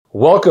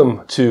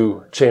Welcome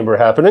to Chamber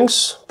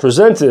Happenings,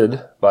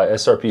 presented by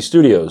SRP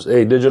Studios,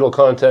 a digital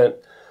content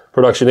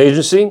production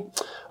agency.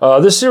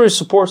 This series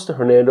supports the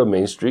Hernando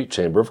Main Street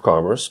Chamber of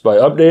Commerce by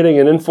updating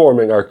and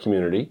informing our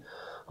community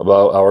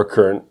about our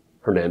current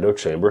Hernando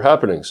Chamber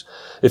happenings.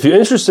 If you're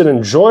interested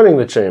in joining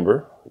the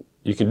Chamber,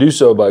 you can do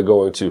so by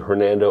going to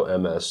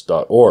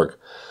hernandoms.org.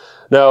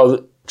 Now,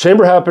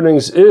 Chamber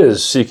Happenings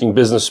is seeking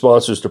business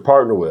sponsors to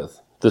partner with.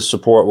 This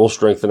support will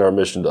strengthen our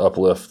mission to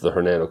uplift the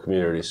Hernando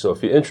community. So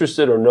if you're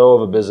interested or know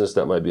of a business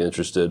that might be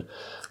interested,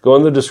 go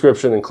in the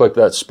description and click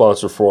that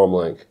sponsor form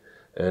link.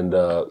 And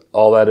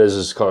all that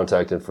is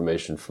contact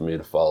information for me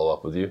to follow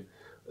up with you.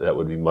 That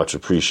would be much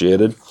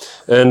appreciated.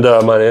 And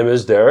my name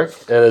is Derek.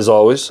 And as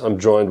always, I'm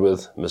joined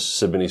with Ms.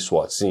 Siboney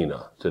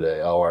Swatsina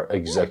today, our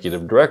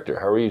executive director.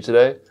 How are you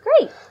today?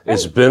 Great.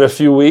 It's been a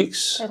few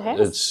weeks. It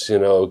has. It's,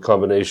 a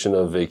combination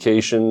of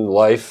vacation,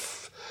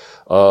 life,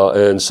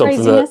 and something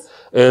Craziness.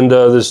 And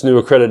this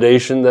new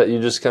accreditation that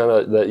you just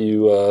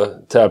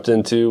tapped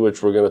into,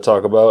 which we're going to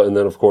talk about. And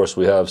then, of course,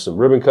 we have some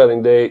ribbon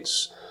cutting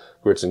dates,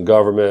 grits in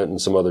government, and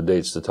some other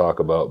dates to talk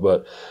about.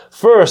 But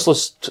first,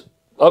 let's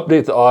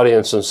update the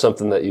audience on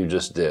something that you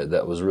just did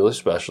that was really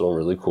special and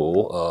really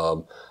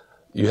cool.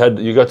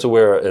 You got to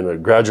wear in a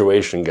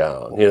graduation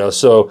gown,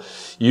 so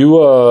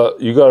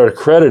you got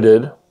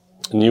accredited.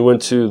 And you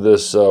went to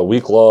this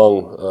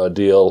week-long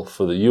deal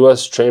for the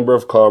U.S. Chamber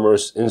of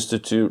Commerce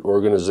Institute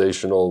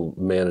Organizational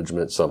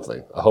Management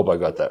something. I hope I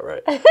got that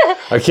right.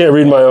 I can't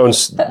read my own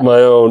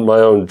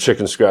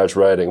chicken scratch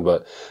writing,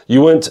 but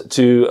you went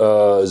to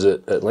is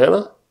it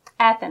Atlanta?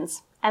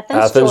 Athens,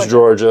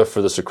 Georgia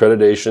for this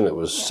accreditation. It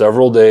was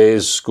several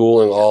days,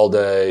 schooling all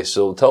day.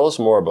 So tell us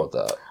more about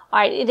that. All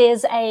right, it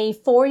is a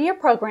 4-year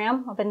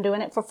program. I've been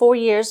doing it for 4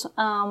 years,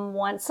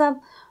 once a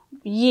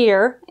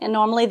year, and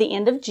normally the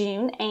end of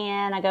June,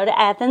 and I go to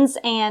Athens,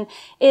 and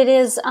it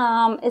is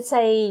it's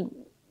a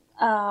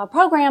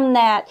program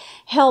that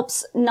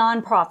helps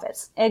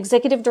nonprofits,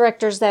 executive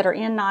directors that are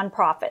in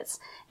nonprofits,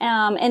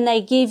 and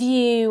they give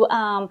you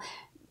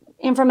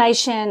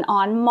information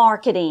on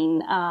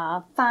marketing,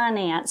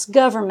 finance,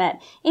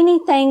 government,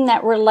 anything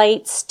that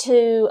relates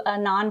to a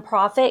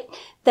nonprofit.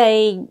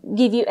 They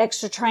give you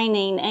extra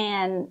training,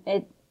 and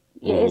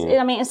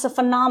it's a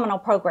phenomenal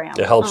program.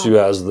 It helps you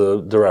as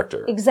the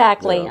director.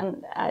 Exactly. Yeah.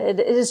 And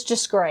it is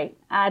just great.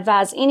 I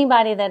advise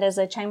anybody that is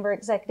a chamber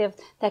executive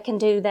that can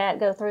do that,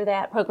 go through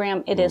that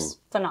program. It is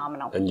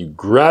phenomenal. And you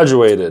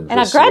graduated. And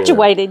I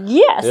graduated,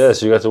 yes.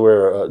 Yes, you got to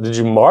wear, did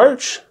you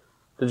march?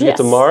 Did you get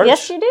to march?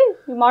 Yes, you do.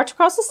 You march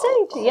across the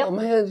stage. Yep. Oh,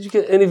 man, did you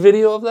get any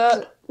video of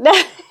that?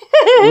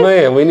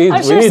 Man, we need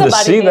to see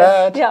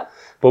that. Yep.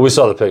 But we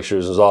saw the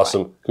pictures. It was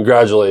awesome.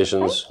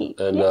 Congratulations. Thank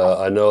you. And Yes.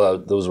 I know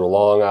that those were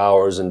long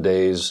hours and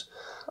days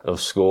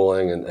of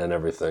schooling and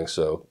everything.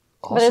 So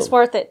awesome. But it's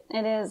worth it.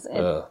 It is.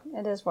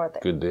 It is worth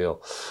it. Good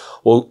deal.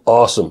 Well,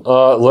 awesome.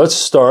 Let's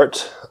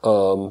start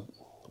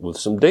with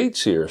some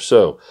dates here.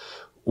 So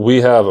we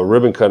have a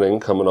ribbon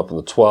cutting coming up on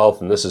the 12th,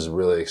 and this is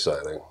really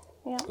exciting.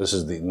 Yeah. This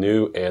is the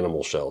new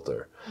animal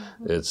shelter.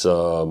 Mm-hmm. It's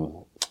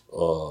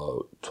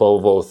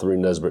 1203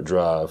 Nesbitt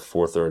Drive,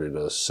 4:30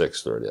 to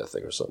 6:30, I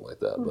think, or something like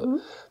that. Mm-hmm.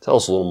 But tell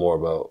us a little more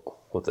about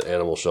what the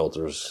animal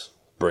shelters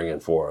bring in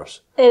for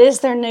us. It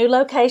is their new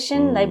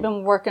location. They've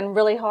been working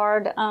really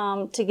hard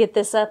to get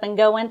this up and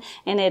going,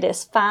 and it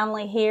is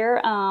finally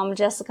here.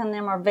 Jessica and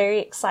them are very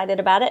excited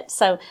about it,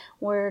 so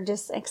we're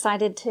just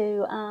excited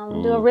to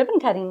do a ribbon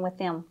cutting with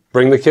them.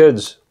 Bring the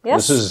kids.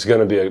 Yes. This is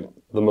going to be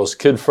the most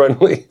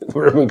kid-friendly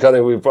ribbon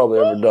cutting we've probably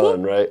ever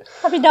done, right?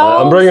 Puppy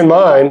dogs. I'm bringing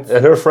mine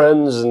and her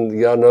friends, and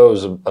God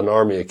knows an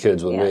army of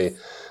kids with me,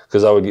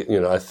 because I would,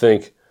 I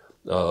think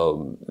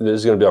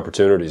there's going to be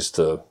opportunities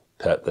to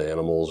pet the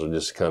animals or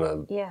just kind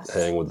of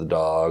hang with the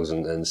dogs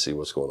and see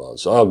what's going on.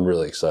 So I'm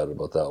really excited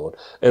about that one,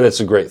 and it's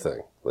a great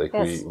thing. Like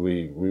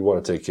we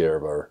want to take care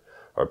of our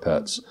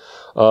pets.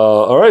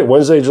 All right,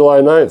 Wednesday,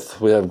 July 9th,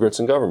 we have Grits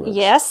in Government.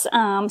 Yes,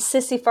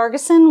 Sissy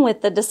Ferguson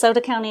with the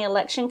DeSoto County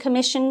Election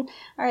Commission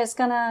is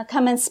going to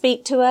come and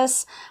speak to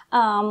us.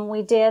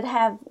 We did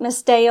have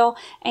Miss Dale,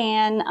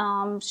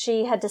 and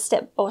she had to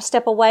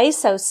step away,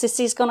 so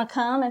Sissy's going to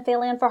come and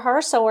fill in for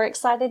her, so we're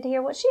excited to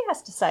hear what she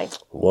has to say.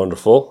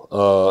 Wonderful.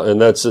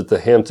 And that's at the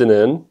Hampton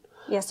Inn.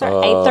 Yes, sir,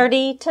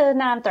 8:30 to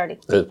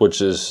 9:30.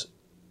 Which is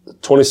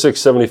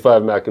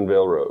 2675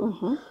 Mackinvale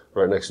Road,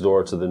 right next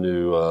door to the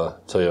new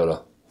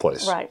Toyota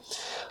place. Right.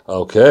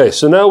 Okay,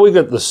 so now we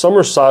got the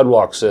summer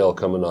sidewalk sale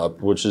coming up,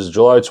 which is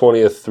July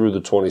 20th through the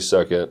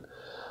 22nd.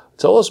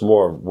 Tell us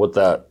more of what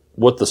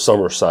the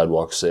summer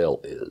sidewalk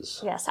sale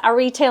is. Yes, our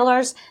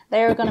retailers,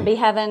 they're going to be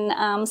having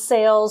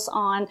sales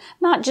on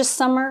not just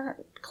summer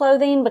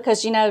clothing,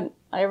 because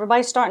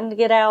everybody's starting to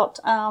get out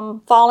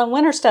fall and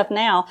winter stuff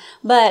now,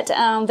 but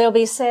there'll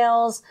be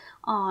sales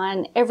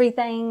on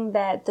everything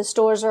that the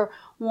stores are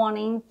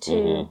wanting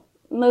to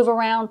move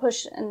around,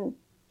 push, and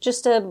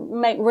just to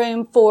make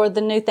room for the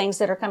new things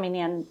that are coming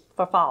in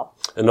for fall.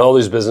 And all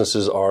these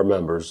businesses are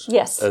members.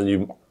 Yes.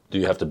 And do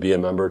you have to be a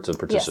member to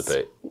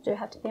participate? Yes, you do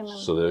have to be a member.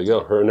 So there you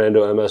go,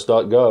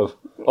 hernandoms.gov.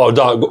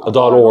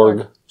 Oh,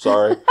 .org,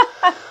 sorry.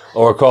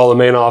 Or call the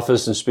main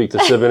office and speak to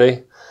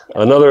Siboney.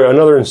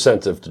 Another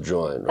incentive to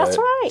join, right? That's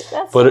right.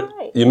 That's But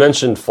right. you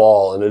mentioned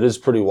fall, and it is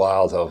pretty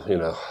wild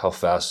how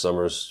fast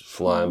summer's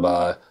flying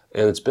by.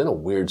 And it's been a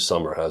weird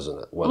summer,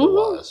 hasn't it,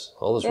 weather-wise?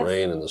 All this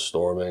rain and the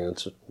storming,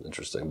 it's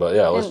interesting. But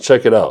yeah, let's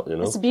check it out,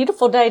 It's a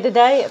beautiful day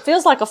today. It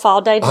feels like a fall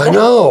day today. I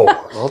know.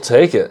 I'll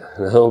take it.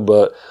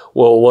 But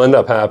what will end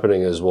up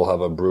happening is we'll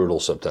have a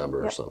brutal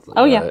September or something.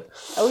 Oh, right? yeah.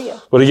 Oh, yeah.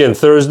 But again,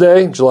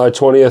 Thursday, July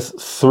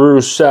 20th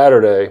through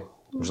Saturday,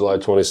 July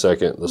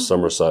 22nd, the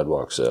summer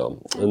sidewalk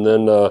sale. And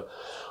then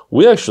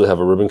we actually have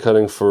a ribbon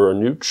cutting for a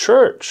new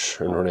church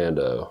in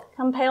Hernando.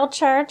 Compel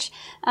Church,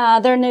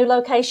 their new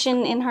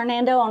location in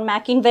Hernando on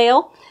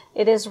Mackingvale.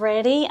 It is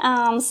ready.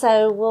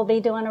 So we'll be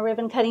doing a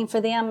ribbon cutting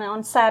for them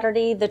on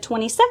Saturday, the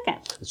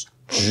 22nd. It's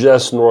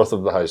just north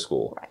of the high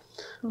school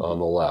on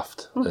the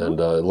left. And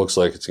it looks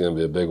like it's going to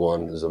be a big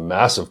one. There's a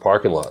massive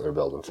parking lot they're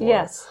building for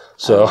Yes. them.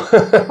 So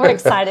We're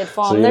excited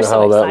for them. so you They're know so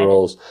how excited. that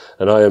rolls.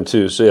 And I am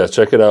too. So yeah,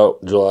 check it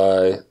out.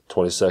 July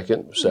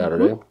 22nd,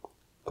 Saturday,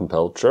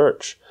 Compel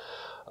Church.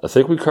 I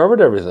think we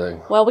covered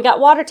everything. Well, we got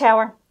Water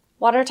Tower.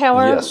 Water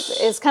Tower Yes.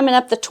 is coming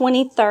up the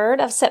 23rd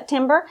of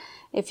September.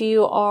 If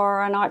you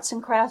are an arts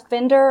and craft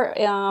vendor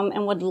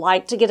and would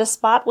like to get a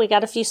spot, we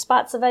got a few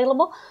spots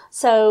available.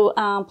 So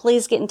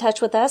please get in touch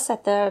with us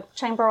at the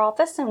chamber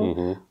office,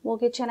 and we'll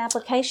get you an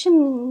application,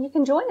 and you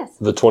can join us.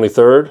 The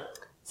 23rd?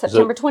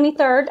 September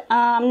 23rd,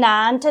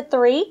 9 to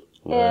 3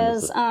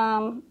 is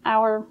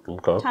our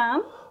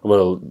time. I'm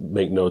going to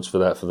make notes for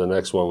that for the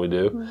next one we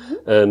do.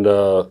 And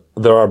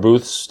there are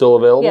booths still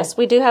available? Yes,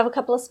 we do have a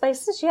couple of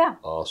spaces, yeah.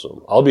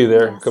 Awesome. I'll be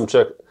there. Come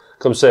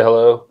say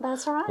hello.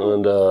 That's right.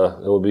 And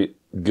it will be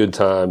good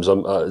times.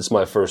 It's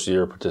my first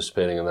year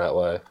participating in that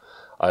way.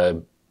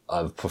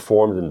 I've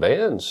performed in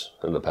bands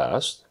in the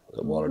past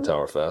at Water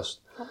Tower Fest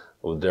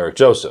with Derek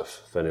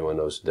Joseph, if anyone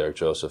knows who Derek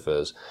Joseph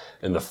is.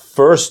 And the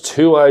first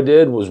two I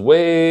did was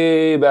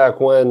way back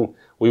when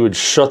we would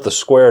shut the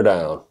square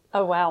down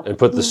Oh, wow. and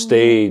put the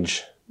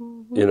stage,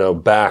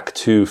 back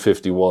to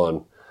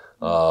 51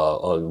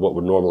 on what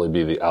would normally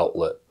be the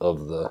outlet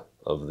of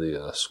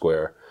the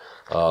square.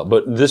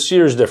 But this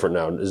year's different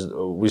now.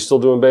 Are we still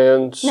doing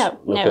bands? No,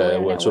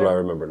 Okay, that's what I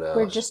remember now.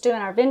 We're just doing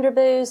our vendor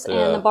booths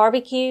and the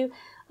barbecue.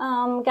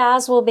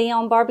 Guys will be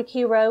on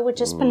Barbecue Row, which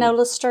is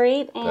Panola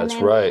Street. And That's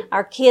then right.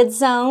 Our kids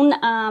zone,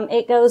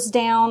 it goes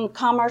down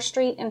Commerce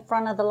Street in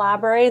front of the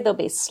library. There'll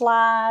be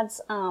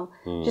slides,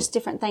 just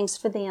different things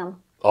for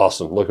them.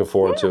 Awesome. Looking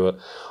forward to it.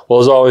 Well,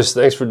 as always,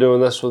 thanks for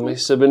doing this with me,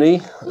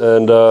 Siboney.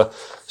 And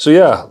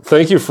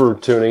thank you for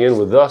tuning in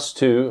with us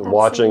too,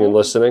 watching and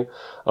listening.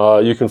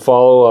 You can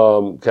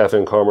follow Cafe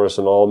and Commerce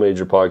on all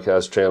major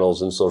podcast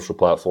channels and social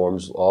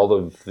platforms. All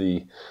of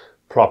the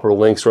proper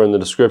links are in the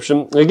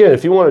description. Again,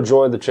 if you want to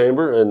join the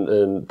chamber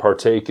and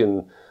partake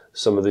in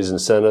some of these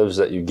incentives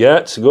that you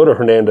get, go to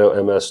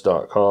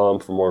hernandoms.com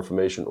for more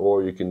information,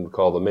 or you can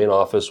call the main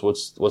office.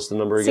 What's the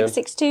number again?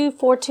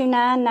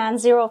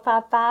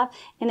 662-429-9055,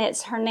 and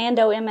it's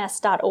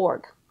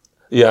hernandoms.org.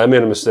 Yeah, I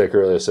made a mistake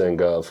earlier saying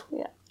gov.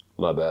 Yeah.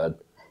 My bad.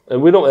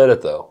 And we don't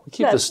edit, though. We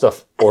keep this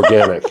stuff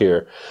organic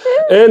here.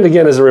 And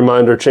again, as a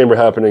reminder, Chamber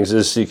Happenings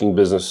is seeking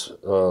business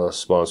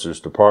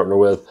sponsors to partner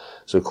with.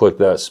 So click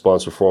that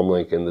sponsor form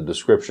link in the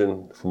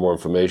description for more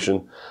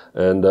information.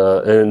 And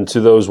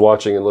to those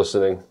watching and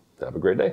listening, have a great day.